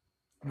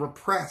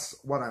repress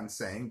what I'm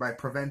saying by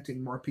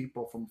preventing more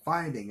people from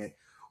finding it,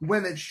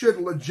 when it should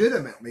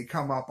legitimately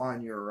come up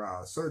on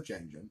your search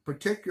engine,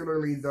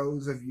 particularly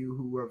those of you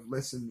who have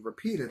listened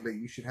repeatedly?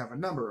 You should have a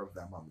number of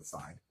them on the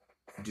side.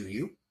 Do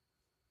you?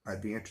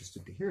 I'd be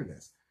interested to hear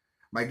this.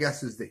 My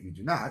guess is that you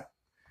do not.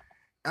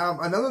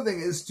 Another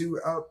thing is to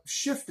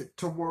shift it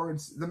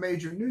towards the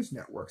major news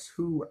networks,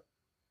 who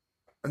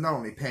are not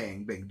only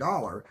paying big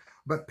dollar,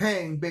 but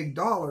paying big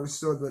dollars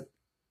so that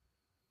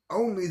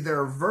only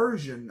their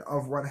version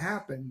of what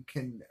happened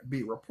can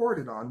be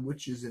reported on,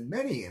 which is in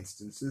many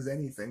instances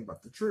anything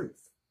but the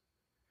truth,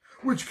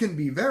 which can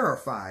be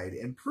verified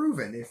and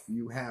proven if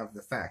you have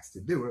the facts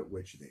to do it,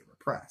 which they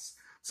repress.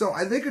 So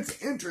I think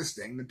it's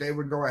interesting that they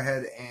would go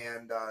ahead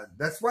and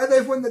that's why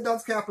they've won the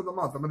Dunce Cap of the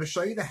Month. I'm going to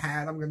show you the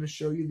hat. I'm going to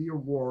show you the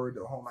award,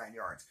 the whole 9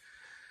 yards.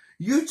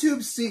 YouTube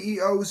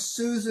CEO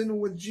Susan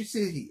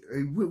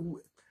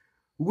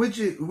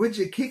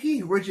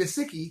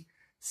Wojcicki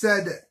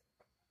said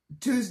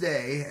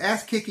Tuesday,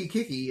 Ask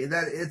Kiki,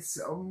 that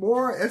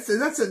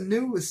that's a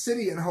new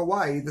city in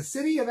Hawaii, the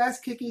city of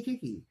Ask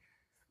Kiki,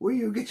 where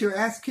you get your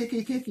ass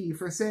Kiki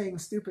for saying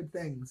stupid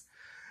things.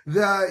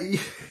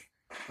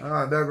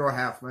 Oh, there go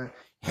Halfman.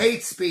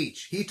 Hate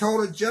speech. He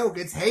told a joke.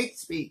 It's hate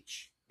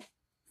speech.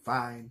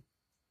 Fine.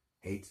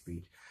 Hate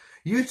speech.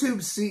 YouTube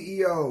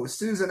CEO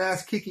Susan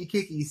Ask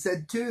Kiki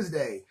said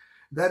Tuesday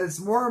that it's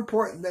more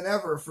important than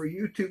ever for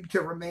YouTube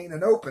to remain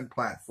an open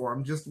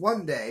platform just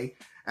one day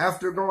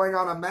after going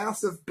on a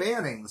massive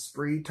banning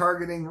spree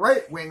targeting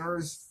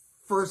right-wingers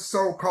for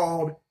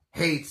so-called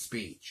hate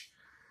speech.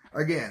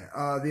 Again,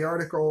 the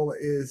article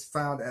is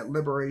found at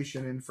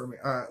Information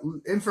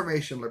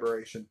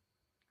Liberation.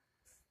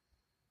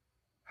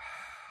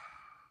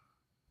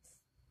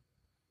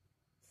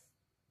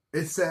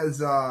 It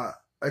says,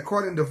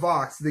 according to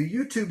Vox, the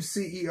YouTube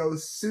CEO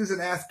Susan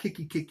Ask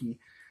Kiki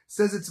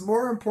says it's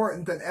more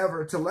important than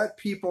ever to let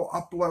people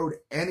upload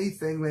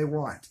anything they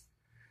want.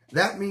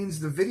 That means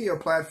the video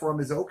platform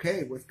is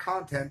okay with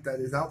content that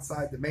is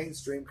outside the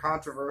mainstream,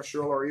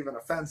 controversial, or even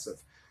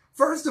offensive.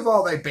 First of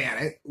all, they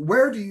ban it.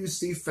 Where do you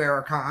see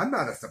Farrakhan?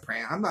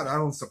 I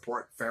don't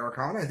support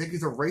Farrakhan. I think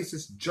he's a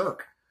racist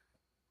jerk.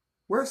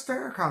 Where's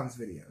Farrakhan's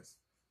videos?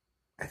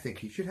 I think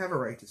he should have a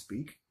right to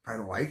speak. I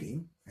don't like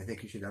him. I think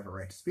he should have a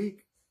right to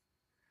speak.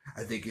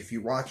 I think if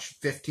you watch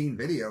 15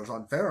 videos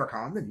on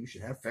Farrakhan, then you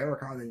should have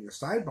Farrakhan in your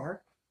sidebar.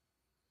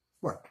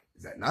 What?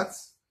 Is that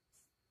nuts?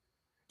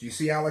 Do you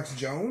see Alex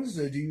Jones?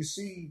 Do you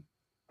see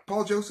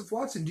Paul Joseph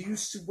Watson? Do you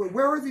see,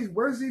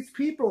 where's these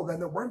people then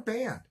that weren't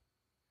banned?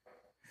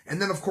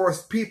 And then, of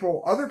course,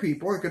 other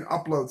people can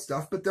upload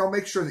stuff, but they'll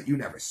make sure that you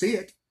never see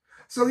it.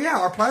 So yeah,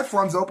 our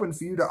platform's open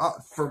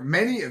for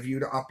many of you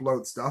to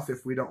upload stuff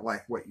if we don't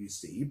like what you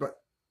see,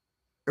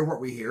 or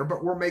what we hear,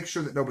 but we'll make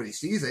sure that nobody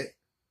sees it.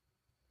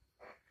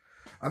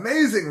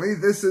 Amazingly,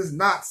 this is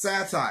not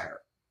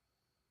satire.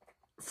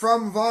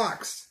 From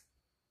Vox.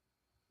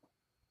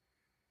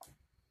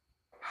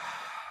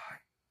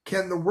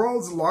 Can the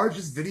world's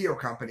largest video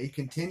company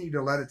continue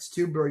to let its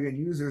 2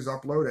 billion users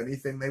upload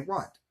anything they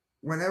want,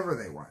 whenever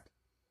they want?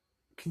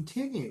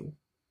 Continue?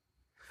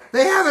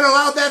 They haven't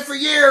allowed that for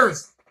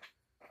years!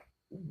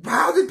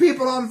 How did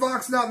people on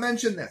Vox not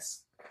mention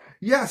this?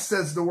 Yes,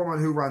 says the woman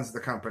who runs the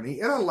company.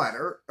 In a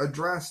letter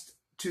addressed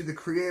to the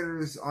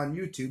creators on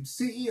YouTube,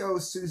 CEO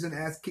Susan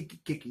Ask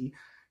Kiki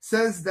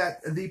says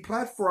that the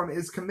platform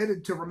is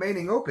committed to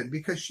remaining open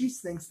because she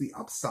thinks the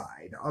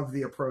upside of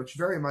the approach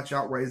very much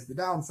outweighs the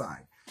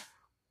downside.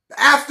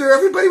 After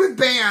everybody was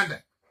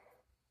banned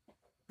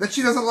that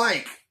she doesn't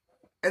like,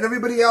 and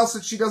everybody else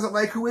that she doesn't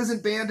like who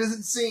isn't banned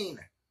isn't seen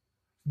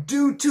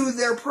due to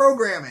their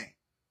programming.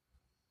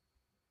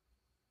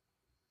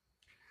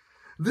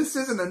 This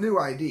isn't a new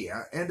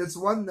idea, and it's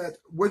one that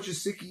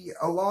Wojcicki,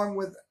 along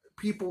with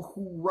people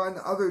who run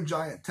other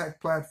giant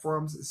tech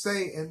platforms,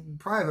 say in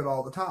private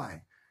all the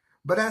time.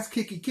 But Ask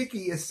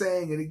Kiki is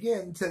saying it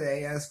again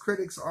today as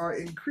critics are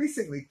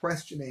increasingly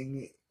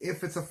questioning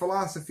if it's a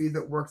philosophy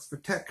that works for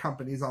tech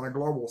companies on a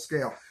global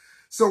scale.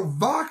 So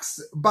Vox,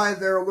 by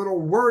their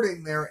little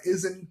wording there,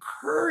 is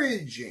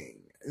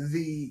encouraging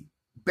the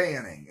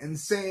banning and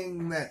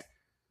saying that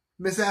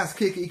Miss Ask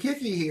Kiki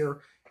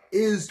here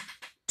is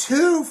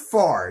too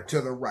far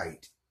to the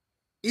right,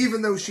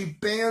 even though she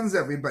bans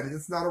everybody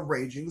that's not a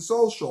raging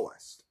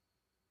socialist.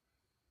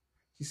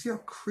 You see how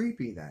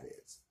creepy that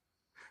is?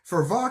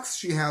 For Vox,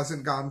 she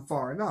hasn't gone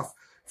far enough.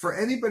 For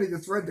anybody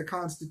that's read the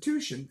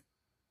Constitution,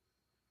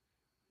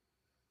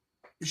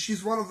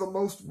 she's one of the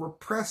most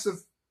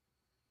repressively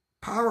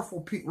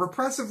powerful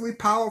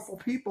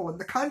people in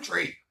the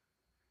country.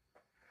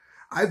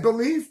 I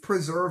believe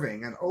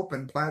preserving an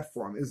open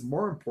platform is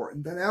more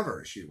important than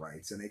ever, she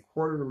writes in a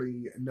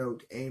quarterly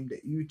note aimed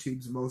at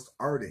YouTube's most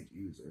ardent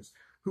users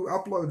who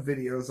upload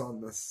videos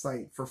on the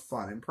site for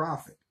fun and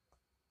profit.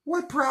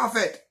 What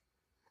profit?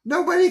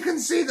 Nobody can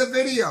see the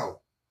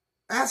video.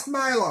 Ask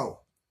Milo.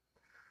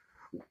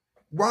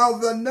 While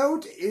the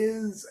note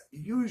is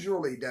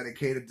usually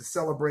dedicated to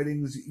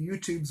celebrating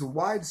YouTube's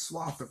wide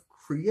swath of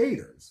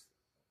creators,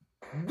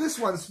 this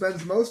one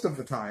spends most of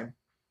the time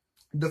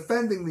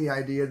defending the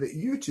idea that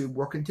YouTube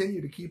will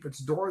continue to keep its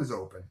doors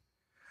open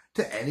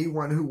to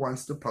anyone who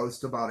wants to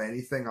post about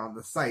anything on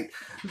the site.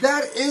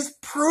 That is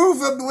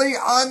provably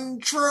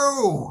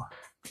untrue.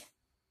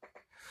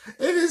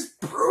 It is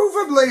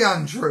provably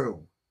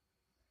untrue.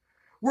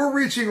 We're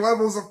reaching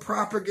levels of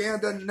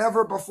propaganda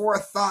never before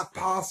thought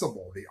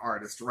possible, the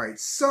artist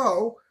writes.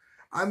 So,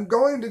 I'm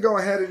going to go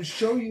ahead and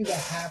show you the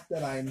hat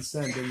that I'm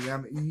sending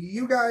them.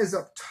 You guys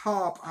up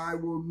top, I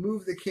will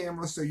move the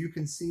camera so you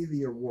can see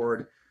the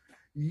award.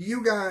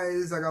 You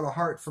guys, I got a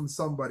heart from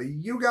somebody.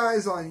 You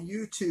guys on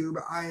YouTube,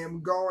 I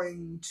am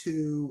going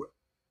to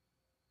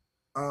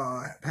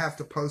have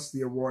to post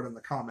the award in the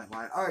comment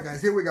line. All right,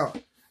 guys, here we go.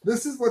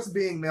 This is what's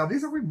being mailed.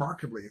 These are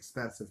remarkably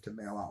expensive to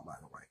mail out, by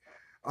the way.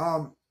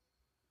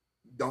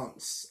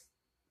 DUNCE.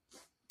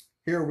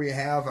 Here we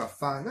have a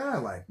fun, I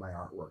like my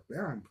artwork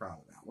there. I'm proud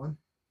of that one.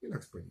 It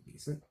looks pretty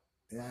decent.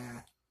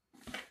 Yeah.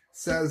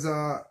 Says,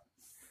 how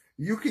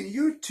can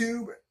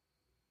YouTube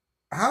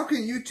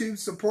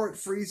support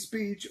free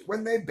speech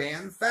when they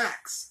ban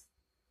facts?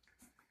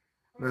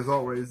 There's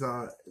always,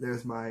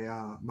 there's my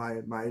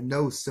my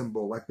no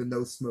symbol, like the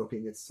no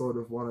smoking. It's sort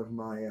of one of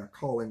my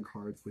calling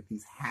cards with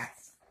these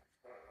hats.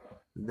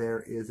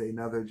 There is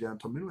another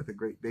gentleman with a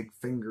great big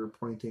finger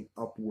pointing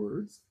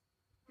upwards.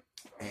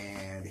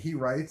 And he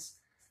writes,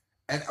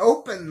 an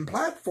open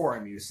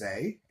platform, you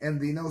say, and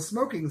the no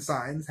smoking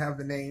signs have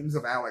the names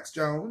of Alex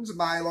Jones,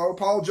 Milo,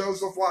 Paul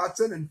Joseph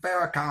Watson, and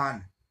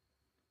Farrakhan.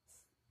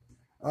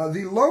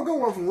 The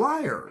logo of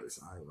liars,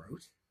 I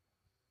wrote.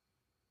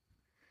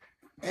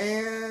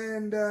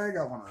 And I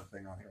got one other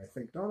thing on here, I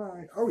think, don't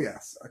I? Oh,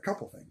 yes, a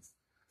couple things.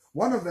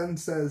 One of them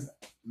says,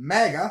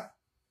 MAGA,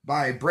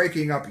 by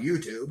breaking up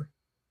YouTube.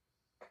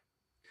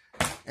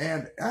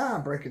 And,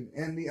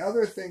 and the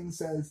other thing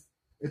says,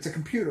 it's a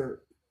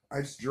computer. I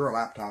just drew a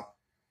laptop.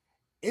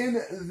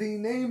 In the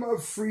name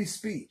of free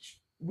speech,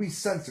 we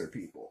censor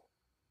people.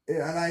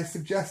 And I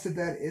suggested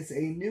that it's a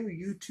new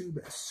YouTube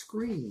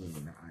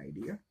screen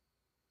idea.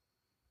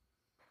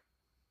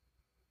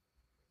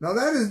 Now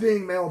that is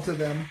being mailed to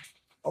them,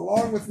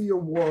 along with the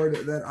award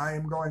that I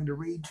am going to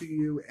read to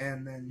you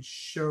and then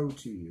show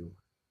to you.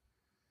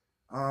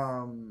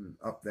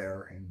 Up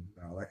there, and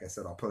like I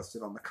said, I'll post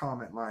it on the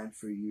comment line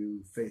for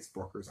you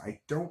Facebookers. I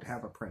don't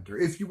have a printer.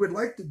 If you would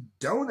like to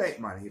donate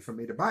money for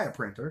me to buy a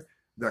printer,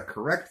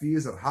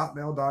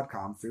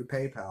 thecorrectviews@hotmail.com through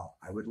PayPal.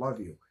 I would love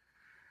you.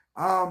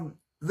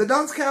 The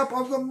dunce cap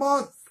of the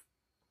month.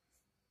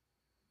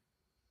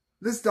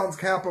 This dunce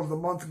cap of the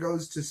month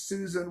goes to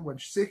Susan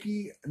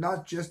Wojcicki,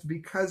 not just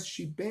because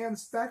she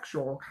bans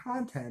factual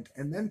content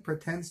and then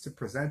pretends to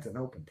present an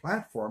open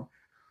platform,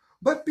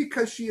 but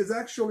because she is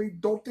actually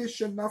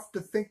doltish enough to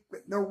think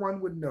that no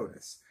one would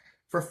notice.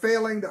 For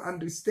failing to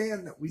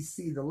understand that we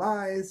see the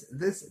lies,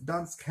 this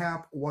dunce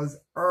cap was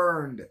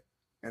earned.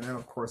 And then,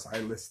 of course,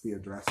 I list the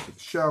address to the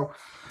show.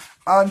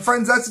 And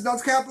friends, that's the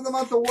Dunce Cap of the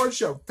Month Award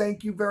Show.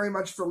 Thank you very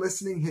much for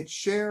listening. Hit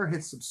share,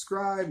 hit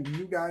subscribe.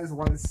 You guys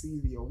want to see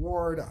the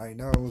award? I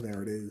know,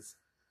 there it is.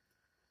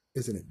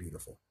 Isn't it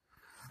beautiful?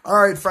 All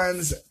right,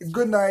 friends,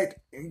 good night.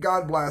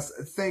 God bless.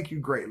 Thank you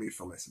greatly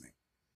for listening.